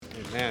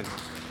Man,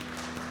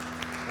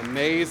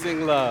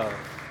 amazing love.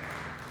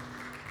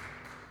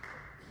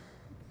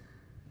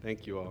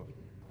 Thank you all.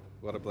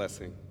 What a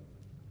blessing.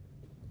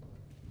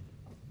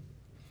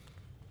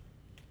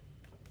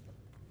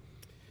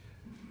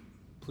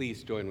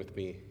 Please join with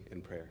me in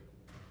prayer.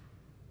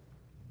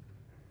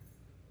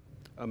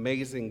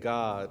 Amazing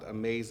God,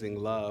 amazing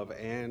love,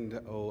 and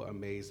oh,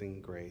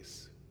 amazing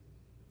grace.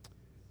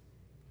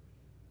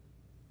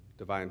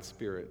 Divine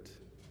Spirit,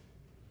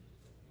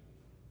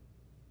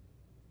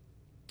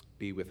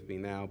 be with me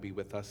now, be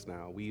with us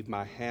now. Weave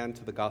my hand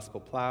to the gospel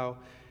plow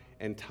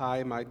and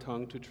tie my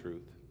tongue to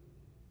truth.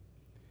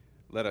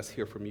 Let us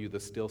hear from you, the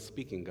still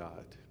speaking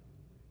God,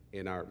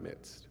 in our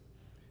midst.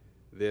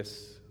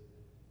 This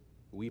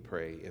we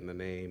pray in the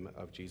name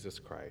of Jesus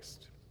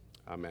Christ.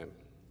 Amen.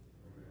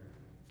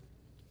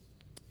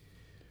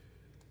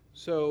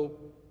 So,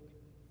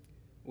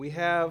 we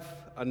have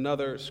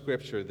another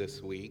scripture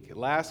this week.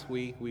 Last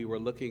week we were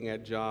looking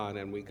at John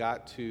and we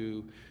got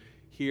to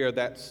hear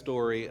that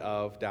story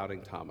of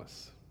Doubting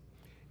Thomas.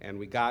 And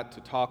we got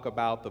to talk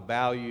about the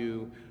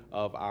value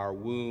of our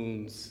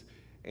wounds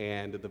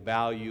and the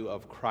value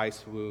of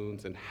Christ's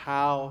wounds and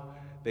how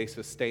they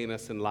sustain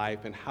us in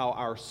life and how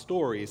our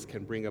stories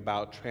can bring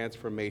about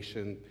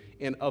transformation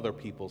in other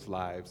people's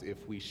lives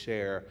if we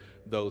share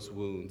those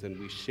wounds and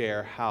we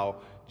share how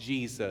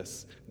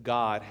Jesus,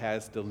 God,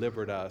 has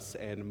delivered us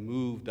and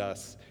moved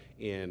us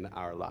in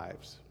our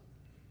lives.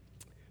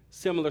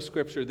 Similar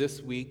scripture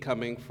this week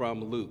coming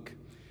from Luke.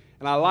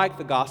 And I like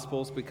the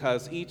Gospels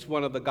because each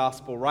one of the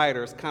Gospel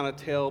writers kind of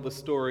tell the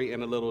story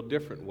in a little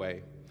different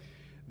way.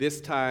 This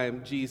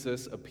time,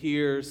 Jesus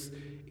appears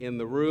in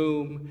the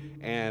room,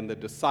 and the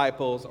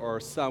disciples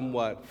are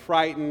somewhat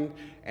frightened.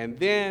 And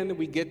then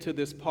we get to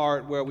this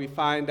part where we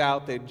find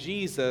out that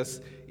Jesus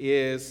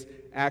is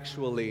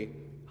actually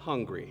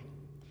hungry.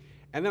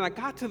 And then I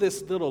got to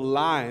this little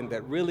line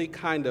that really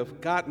kind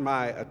of got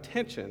my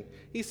attention.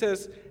 He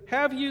says,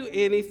 "Have you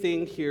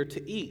anything here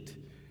to eat?"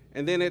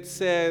 And then it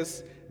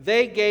says,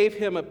 "They gave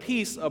him a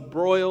piece of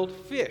broiled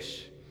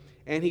fish,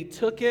 and he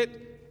took it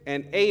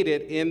and ate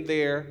it in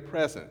their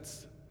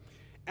presence."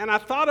 And I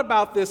thought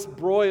about this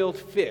broiled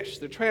fish.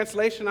 The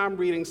translation I'm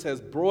reading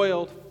says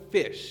broiled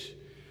fish.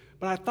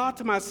 But I thought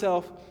to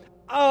myself,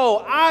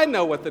 oh, I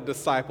know what the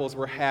disciples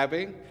were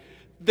having.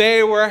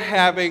 They were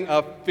having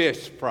a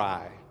fish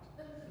fry.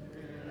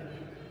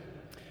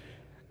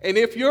 And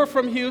if you're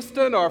from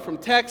Houston or from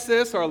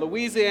Texas or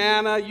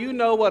Louisiana, you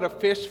know what a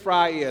fish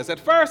fry is. At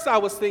first I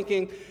was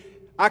thinking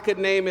I could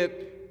name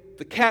it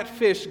the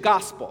Catfish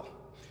Gospel.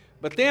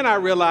 But then I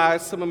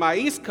realized some of my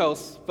East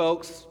Coast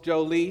folks,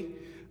 Jolie,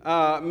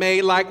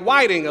 may like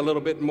whiting a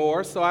little bit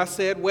more. So I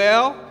said,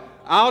 well,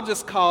 I'll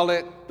just call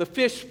it the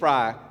fish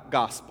fry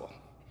gospel.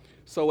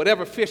 So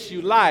whatever fish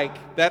you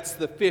like, that's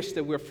the fish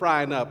that we're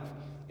frying up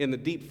in the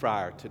deep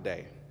fryer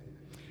today.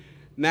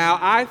 Now,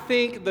 I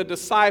think the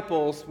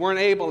disciples weren't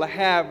able to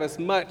have as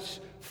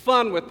much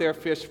fun with their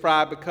fish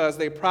fry because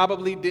they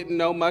probably didn't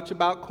know much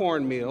about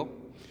cornmeal,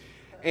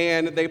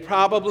 and they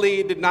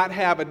probably did not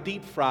have a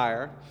deep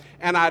fryer,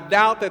 and I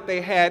doubt that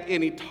they had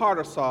any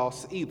tartar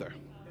sauce either.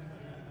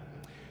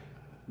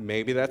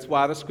 Maybe that's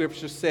why the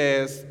scripture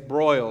says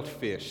broiled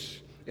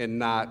fish and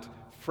not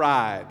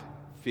fried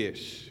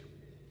fish.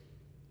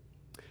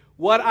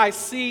 What I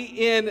see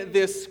in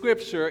this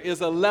scripture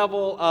is a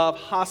level of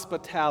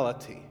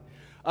hospitality,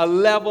 a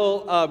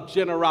level of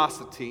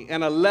generosity,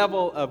 and a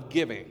level of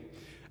giving.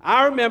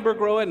 I remember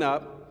growing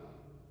up,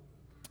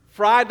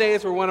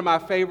 Fridays were one of my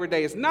favorite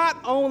days, not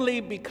only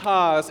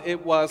because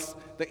it was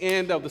the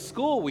end of the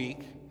school week,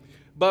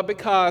 but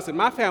because, and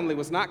my family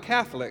was not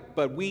Catholic,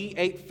 but we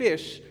ate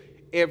fish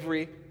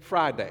every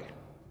Friday.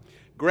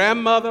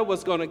 Grandmother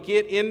was going to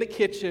get in the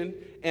kitchen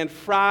and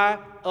fry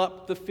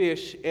up the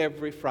fish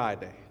every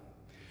Friday.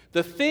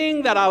 The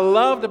thing that I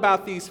loved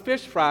about these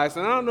fish fries,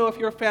 and I don't know if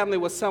your family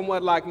was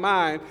somewhat like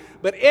mine,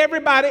 but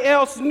everybody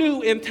else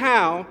knew in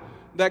town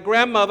that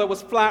grandmother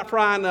was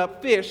frying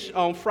up fish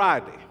on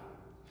Friday.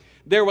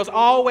 There was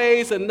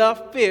always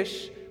enough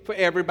fish for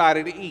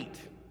everybody to eat.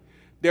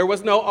 There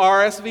was no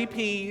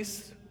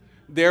RSVPs.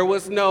 There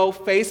was no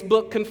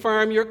Facebook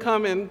confirm you're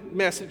coming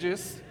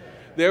messages.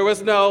 There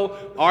was no,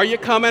 are you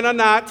coming or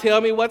not?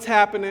 Tell me what's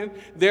happening.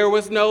 There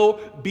was no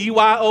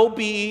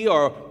BYOB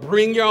or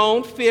bring your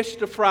own fish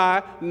to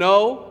fry.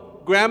 No,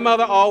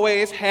 grandmother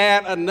always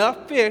had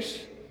enough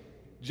fish.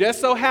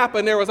 Just so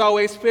happened there was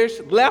always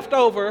fish left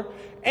over,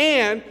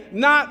 and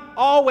not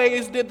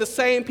always did the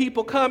same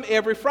people come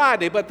every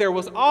Friday, but there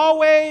was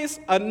always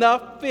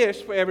enough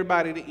fish for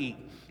everybody to eat.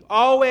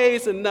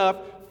 Always enough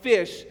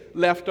fish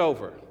left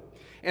over.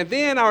 And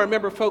then I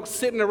remember folks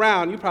sitting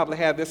around. You probably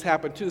had this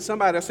happen too.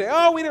 Somebody will say,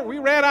 oh, we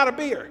ran out of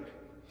beer.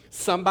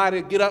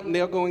 Somebody will get up and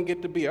they'll go and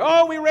get the beer.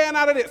 Oh, we ran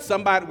out of this.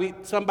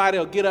 Somebody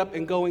will get up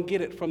and go and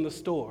get it from the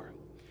store.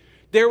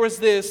 There was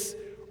this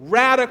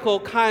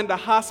radical kind of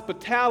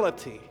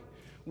hospitality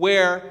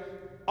where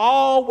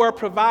all were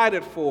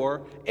provided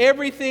for.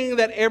 Everything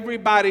that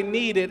everybody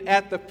needed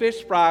at the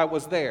fish fry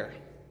was there.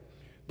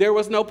 There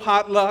was no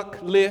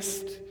potluck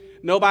list.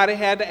 Nobody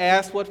had to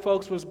ask what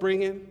folks was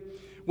bringing.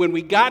 When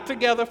we got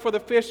together for the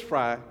fish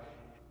fry,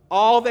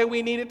 all that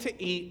we needed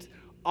to eat,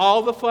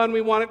 all the fun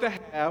we wanted to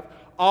have,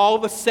 all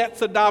the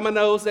sets of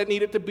dominoes that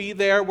needed to be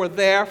there were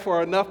there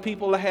for enough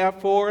people to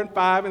have 4 and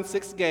 5 and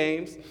 6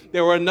 games.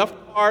 There were enough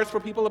cards for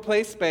people to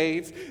play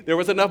spades. There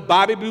was enough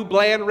Bobby Blue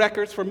Bland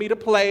records for me to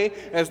play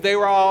as they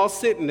were all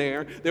sitting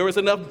there. There was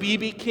enough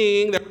B.B.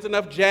 King. There was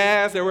enough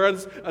jazz. There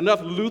was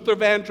enough Luther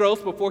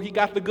Vandross before he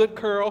got the good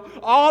curl.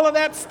 All of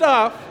that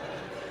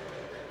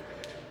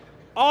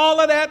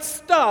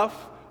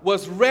stuff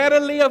was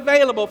readily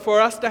available for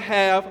us to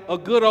have a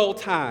good old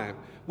time.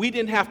 We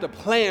didn't have to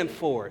plan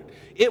for it.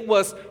 It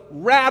was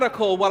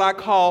radical, what I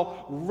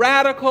call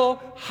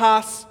radical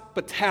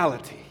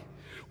hospitality,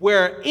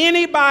 where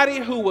anybody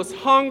who was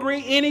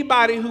hungry,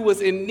 anybody who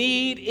was in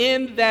need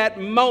in that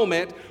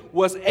moment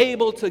was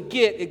able to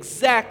get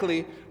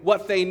exactly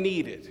what they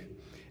needed.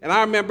 And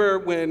I remember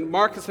when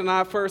Marcus and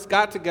I first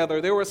got together,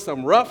 there were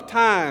some rough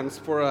times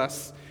for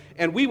us,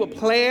 and we would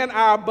plan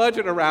our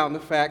budget around the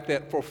fact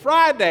that for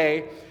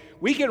Friday,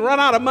 we can run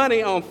out of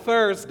money on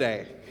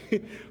Thursday.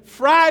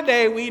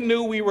 Friday, we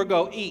knew we were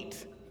going to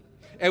eat,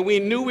 and we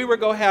knew we were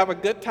going to have a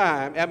good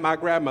time at my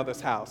grandmother's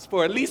house.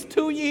 For at least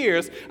 2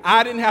 years,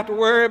 I didn't have to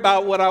worry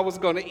about what I was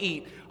going to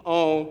eat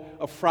on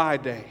a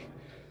Friday,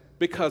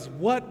 because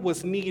what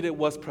was needed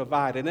was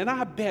provided. And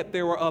I bet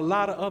there were a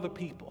lot of other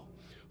people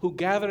who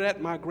gathered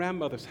at my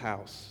grandmother's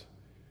house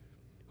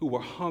who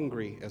were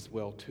hungry as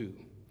well too,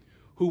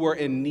 who were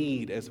in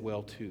need as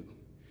well too.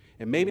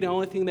 And maybe the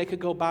only thing they could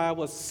go buy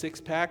was a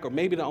 6-pack, or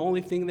maybe the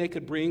only thing they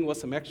could bring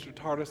was some extra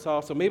tartar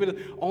sauce, or maybe the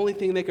only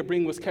thing they could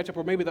bring was ketchup,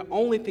 or maybe the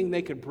only thing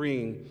they could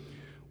bring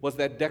was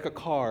that deck of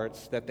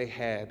cards that they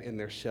had in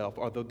their shelf,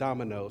 or the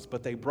dominoes,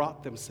 but they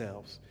brought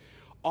themselves.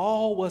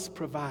 All was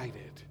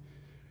provided,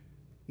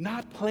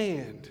 not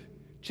planned,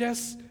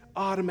 just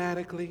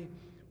automatically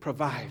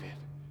provided.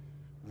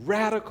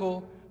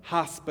 Radical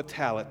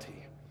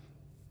hospitality.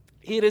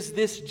 It is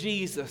this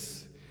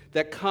Jesus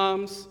that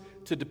comes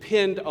to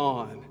depend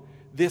on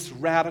this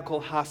radical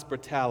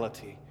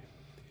hospitality.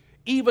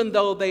 Even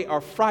though they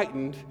are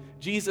frightened,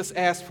 Jesus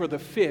asked for the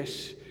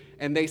fish,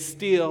 and they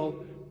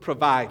still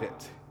provide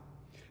it.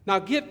 Now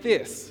get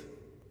this.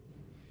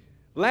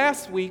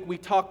 Last week we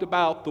talked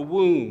about the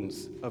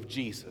wounds of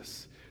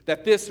Jesus,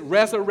 that this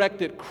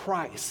resurrected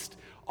Christ,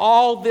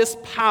 all this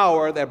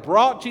power that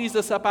brought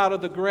Jesus up out of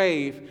the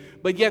grave,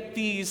 but yet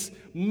these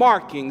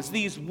markings,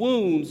 these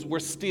wounds were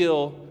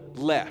still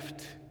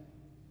left.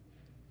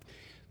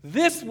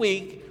 This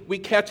week, we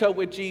catch up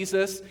with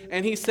Jesus,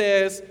 and he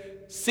says,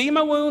 see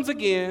my wounds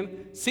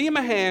again, see my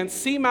hands,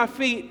 see my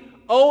feet.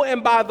 Oh,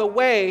 and by the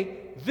way,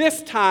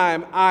 this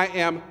time I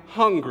am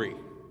hungry.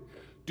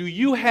 Do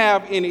you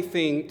have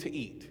anything to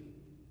eat?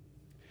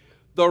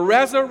 The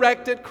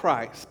resurrected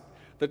Christ,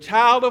 the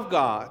child of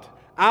God,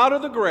 out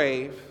of the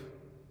grave,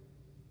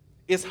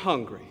 is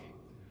hungry,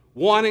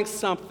 wanting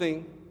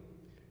something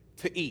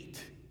to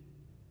eat.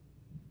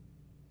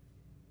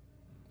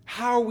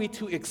 How are we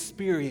to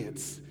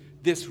experience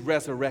this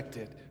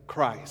resurrected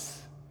Christ?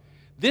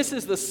 This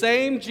is the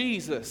same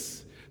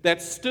Jesus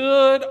that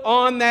stood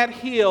on that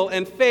hill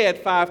and fed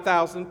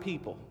 5,000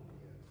 people.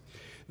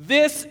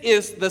 This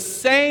is the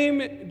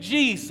same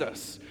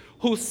Jesus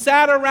who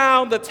sat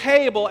around the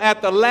table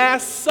at the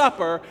Last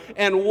Supper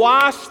and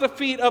washed the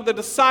feet of the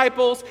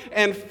disciples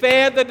and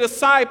fed the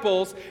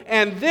disciples.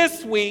 And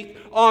this week,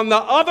 on the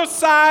other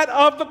side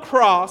of the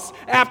cross,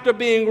 after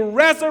being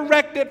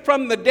resurrected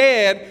from the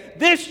dead,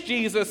 this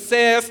Jesus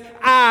says,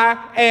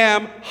 I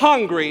am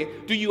hungry.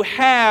 Do you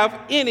have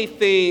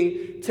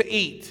anything to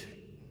eat?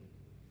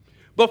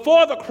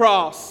 Before the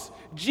cross,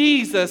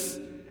 Jesus,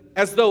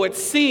 as though it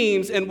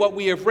seems in what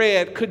we have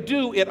read, could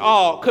do it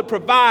all, could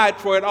provide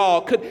for it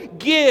all, could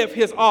give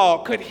his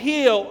all, could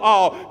heal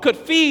all, could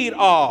feed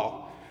all.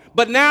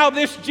 But now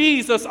this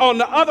Jesus on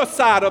the other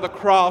side of the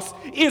cross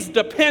is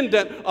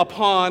dependent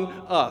upon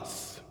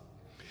us.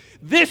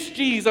 This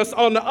Jesus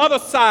on the other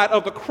side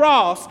of the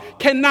cross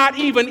cannot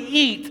even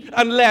eat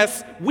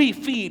unless we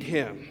feed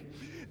him.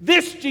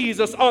 This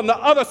Jesus on the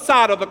other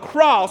side of the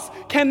cross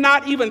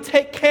cannot even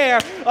take care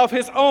of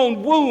his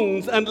own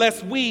wounds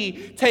unless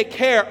we take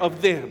care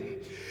of them.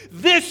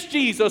 This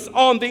Jesus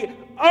on the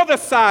other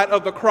side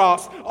of the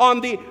cross,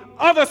 on the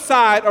other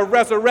side of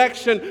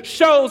resurrection,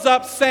 shows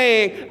up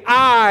saying,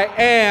 I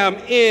am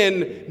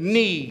in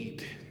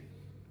need.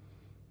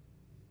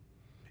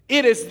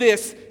 It is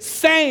this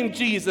same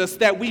Jesus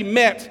that we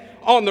met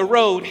on the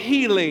road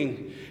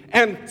healing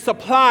and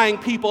supplying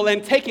people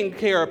and taking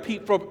care of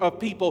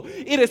people.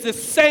 It is the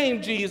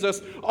same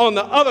Jesus on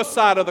the other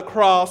side of the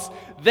cross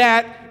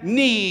that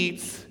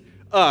needs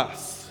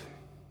us.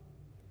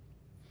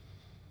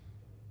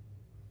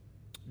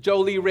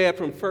 Jolie read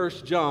from 1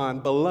 John,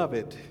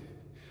 Beloved,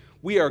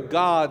 we are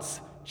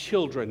God's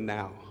children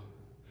now.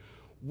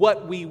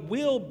 What we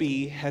will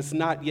be has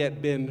not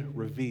yet been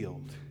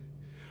revealed.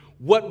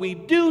 What we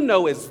do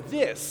know is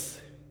this: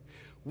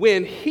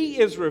 when he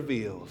is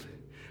revealed,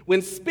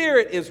 when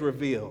Spirit is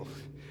revealed,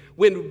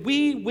 when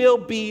we will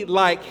be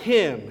like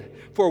him,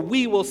 for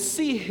we will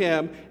see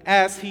him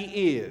as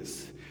he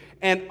is.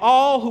 And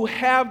all who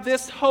have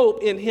this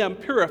hope in him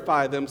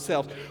purify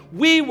themselves.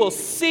 We will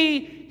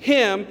see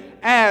him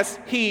as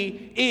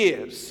he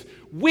is.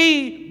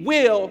 We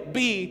will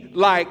be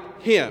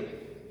like him.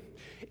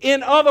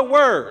 In other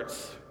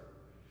words,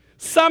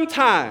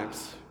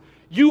 sometimes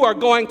you are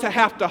going to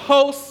have to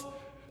host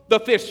the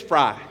fish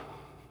fry.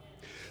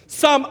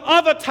 Some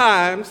other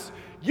times,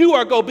 you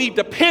are going to be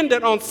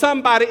dependent on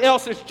somebody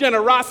else's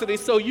generosity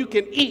so you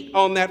can eat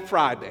on that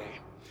Friday.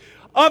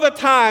 Other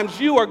times,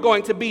 you are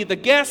going to be the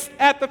guest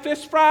at the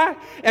fish fry,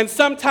 and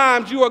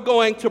sometimes you are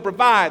going to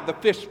provide the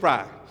fish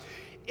fry.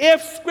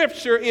 If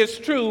Scripture is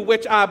true,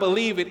 which I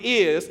believe it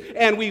is,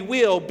 and we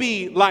will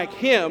be like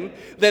him,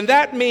 then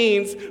that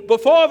means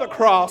before the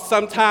cross,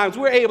 sometimes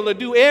we're able to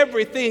do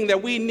everything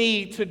that we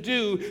need to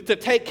do to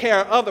take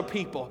care of other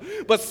people.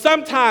 But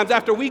sometimes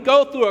after we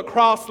go through a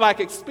cross-like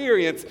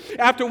experience,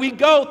 after we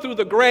go through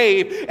the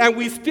grave and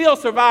we still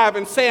survive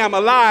and say I'm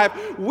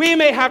alive, we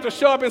may have to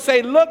show up and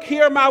say, look,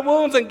 here are my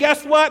wounds, and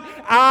guess what?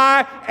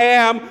 I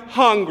am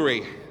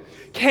hungry.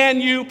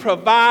 Can you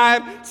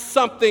provide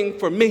something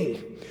for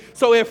me?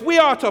 So if we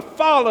are to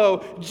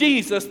follow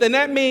Jesus, then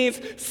that means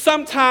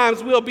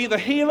sometimes we'll be the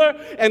healer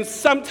and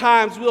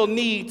sometimes we'll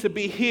need to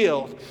be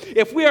healed.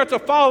 If we are to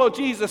follow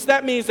Jesus,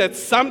 that means that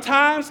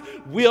sometimes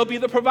we'll be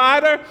the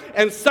provider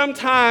and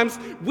sometimes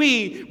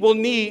we will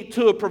need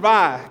to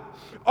provide.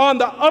 On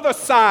the other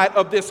side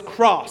of this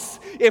cross,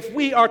 if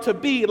we are to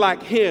be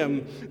like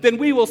him, then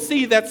we will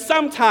see that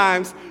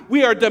sometimes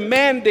we are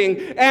demanding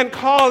and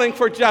calling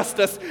for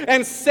justice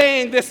and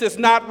saying this is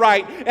not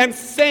right and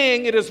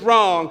saying it is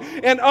wrong.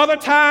 And other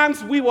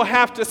times we will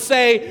have to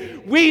say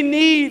we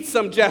need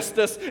some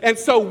justice, and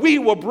so we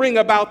will bring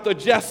about the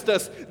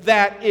justice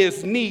that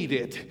is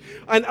needed.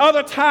 And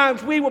other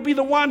times we will be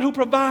the one who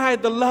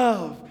provide the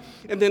love.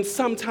 And then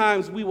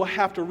sometimes we will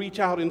have to reach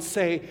out and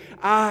say,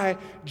 I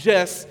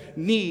just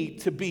need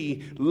to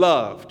be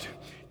loved.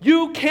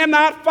 You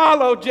cannot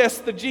follow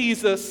just the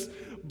Jesus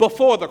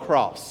before the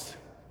cross.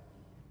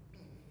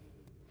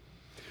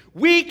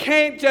 We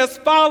can't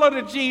just follow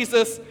the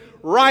Jesus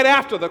right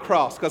after the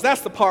cross, because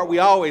that's the part we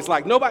always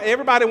like.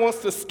 Everybody wants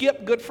to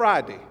skip Good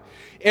Friday.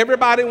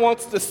 Everybody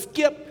wants to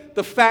skip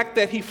the fact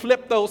that he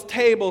flipped those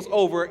tables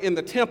over in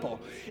the temple.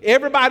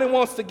 Everybody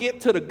wants to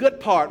get to the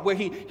good part where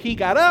he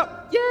got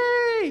up.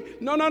 Yay!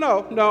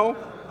 No.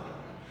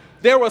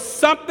 There was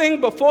something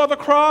before the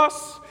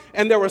cross,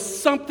 and there was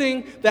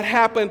something that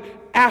happened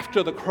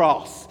after the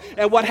cross.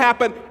 And what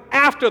happened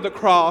after the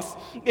cross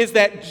is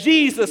that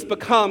Jesus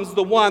becomes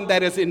the one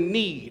that is in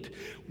need.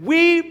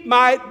 We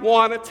might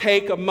want to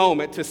take a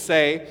moment to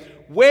say,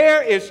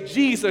 where is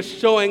Jesus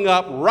showing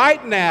up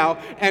right now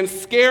and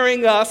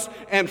scaring us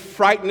and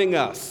frightening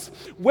us?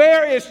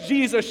 Where is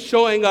Jesus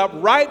showing up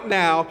right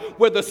now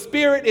where the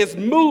Spirit is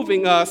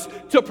moving us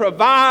to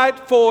provide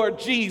for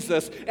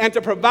Jesus and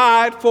to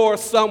provide for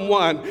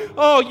someone?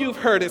 Oh, you've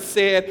heard it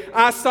said,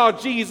 I saw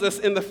Jesus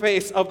in the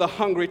face of the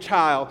hungry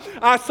child.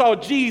 I saw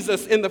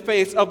Jesus in the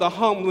face of the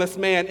homeless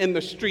man in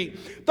the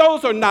street.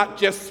 Those are not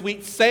just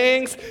sweet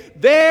sayings.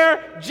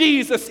 There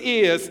Jesus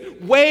is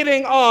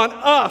waiting on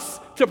us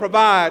to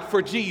provide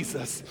for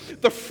Jesus.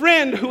 The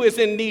friend who is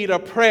in need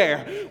of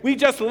prayer. We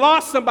just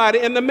lost somebody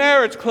in the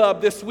marriage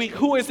club this week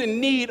who is in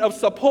need of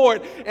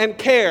support and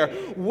care.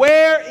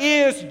 Where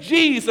is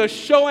Jesus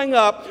showing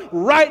up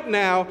right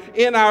now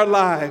in our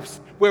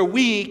lives where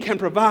we can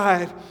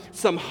provide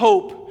some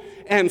hope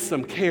and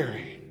some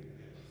caring?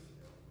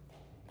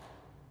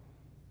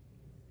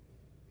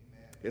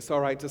 It's all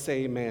right to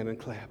say amen and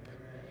clap.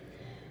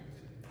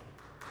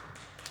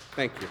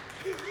 Thank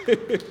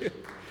you.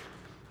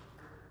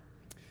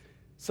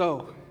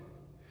 So,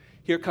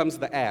 here comes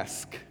the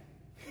ask.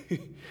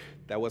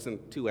 That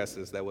wasn't two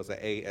S's, that was an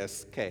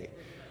A-S-K.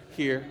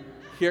 Here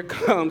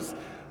comes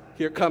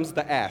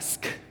the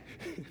ask.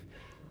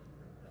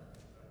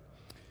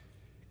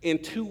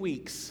 In 2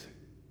 weeks,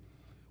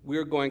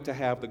 we're going to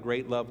have the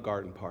Great Love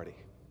Garden Party.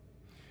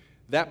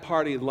 That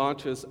party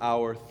launches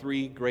our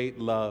Three Great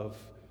Love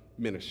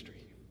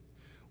ministry,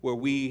 where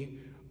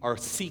we are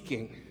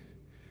seeking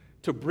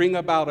to bring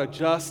about a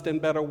just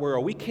and better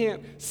world. We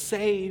can't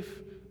save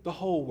the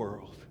whole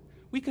world.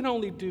 We can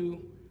only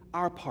do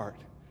our part,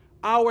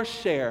 our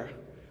share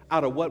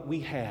out of what we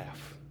have.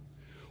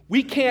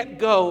 We can't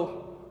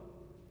go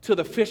to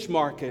the fish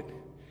market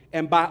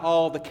and buy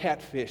all the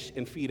catfish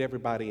and feed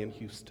everybody in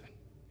Houston.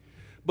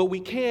 But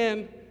we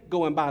can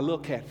go and buy a little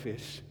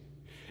catfish,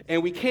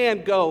 and we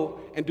can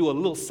go and do a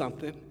little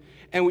something,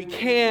 and we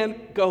can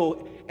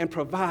go and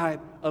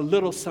provide a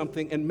little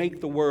something and make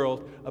the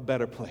world a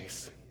better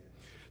place.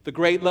 The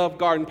Great Love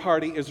Garden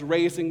Party is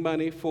raising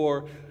money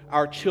for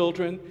our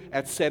children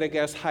at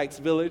Sedegas Heights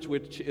Village,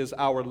 which is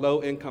our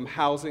low-income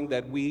housing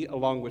that we,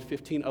 along with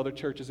 15 other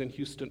churches in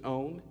Houston,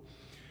 own.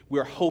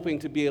 We're hoping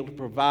to be able to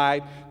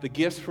provide the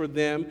gifts for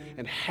them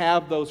and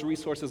have those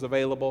resources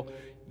available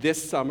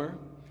this summer.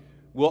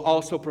 We'll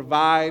also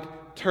provide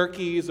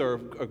turkeys or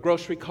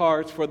grocery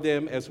cards for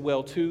them as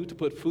well, too, to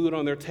put food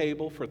on their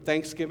table for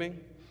Thanksgiving.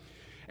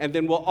 And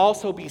then we'll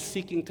also be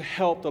seeking to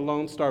help the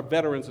Lone Star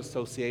Veterans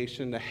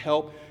Association to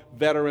help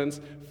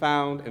veterans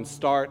found and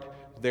start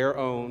their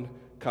own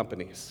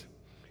companies.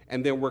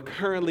 And then we're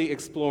currently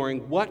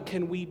exploring what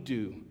can we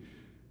do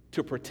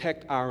to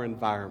protect our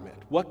environment?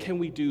 What can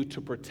we do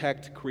to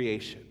protect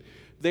creation?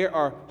 There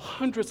are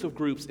hundreds of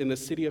groups in the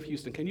city of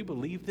Houston. Can you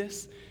believe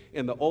this?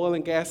 In the oil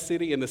and gas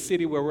city, in the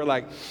city where we're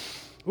like,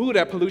 ooh,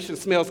 that pollution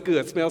smells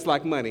good, smells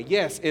like money.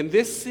 Yes, in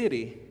this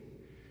city,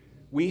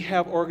 we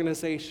have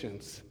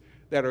organizations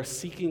that are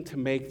seeking to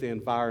make the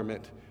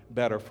environment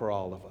better for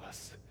all of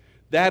us.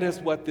 That is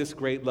what this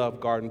Great Love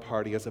Garden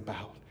Party is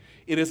about.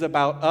 It is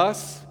about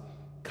us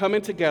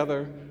coming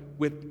together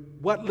with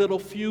what little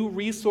few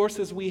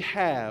resources we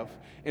have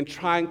and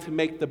trying to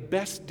make the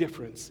best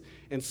difference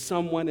in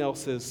someone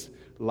else's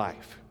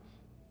life.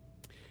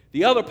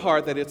 The other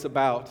part that it's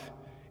about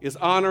is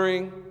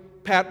honoring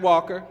Pat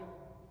Walker.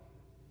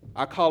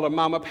 I call her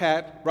Mama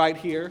Pat right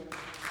here,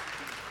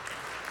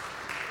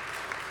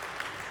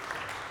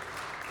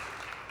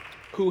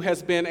 who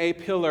has been a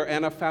pillar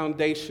and a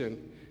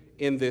foundation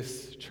in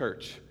this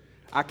church.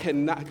 I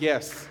cannot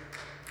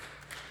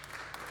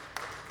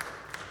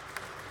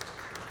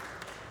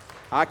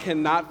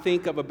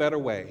think of a better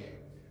way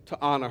to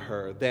honor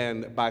her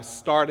than by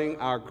starting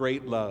our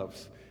great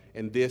loves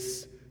in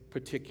this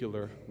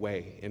particular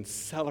way, in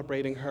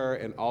celebrating her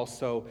and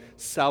also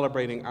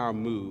celebrating our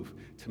move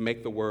to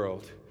make the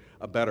world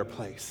a better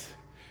place.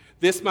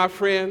 This, my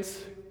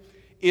friends,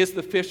 is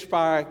the Fish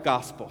Fry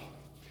Gospel.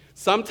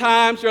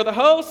 Sometimes you're the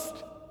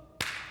host,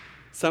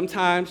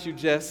 sometimes you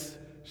just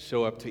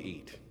show up to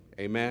eat.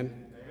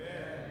 Amen?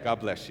 Amen.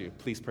 God bless you.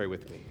 Please pray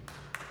with me.